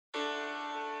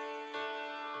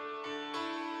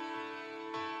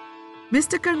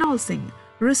Mr. Karnal Singh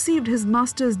received his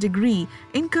master's degree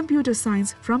in computer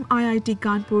science from IIT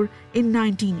Kanpur in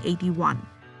 1981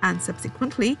 and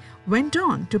subsequently went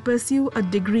on to pursue a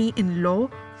degree in law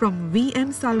from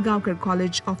V.M. Salgaonkar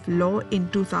College of Law in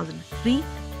 2003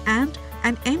 and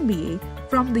an MBA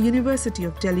from the University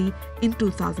of Delhi in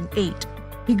 2008.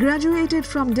 He graduated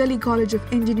from Delhi College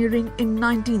of Engineering in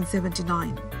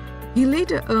 1979. He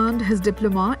later earned his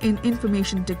diploma in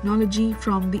Information Technology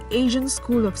from the Asian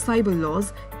School of Cyber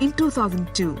Laws in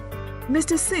 2002.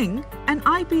 Mr. Singh, an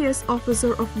IPS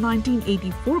officer of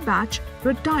 1984 batch,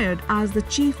 retired as the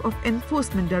Chief of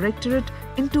Enforcement Directorate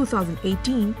in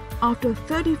 2018 after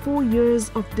 34 years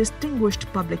of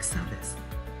distinguished public service.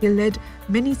 He led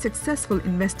many successful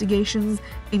investigations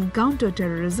in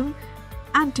counter-terrorism,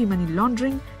 anti-money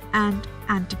laundering and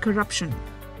anti-corruption.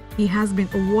 He has been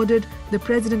awarded the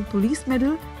President Police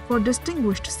Medal for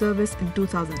Distinguished Service in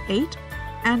 2008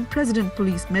 and President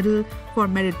Police Medal for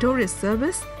Meritorious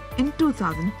Service in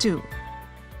 2002.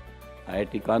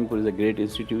 IIT Kanpur is a great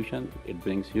institution. It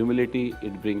brings humility,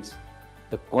 it brings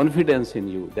the confidence in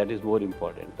you. That is more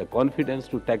important, the confidence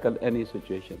to tackle any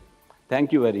situation.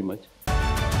 Thank you very much.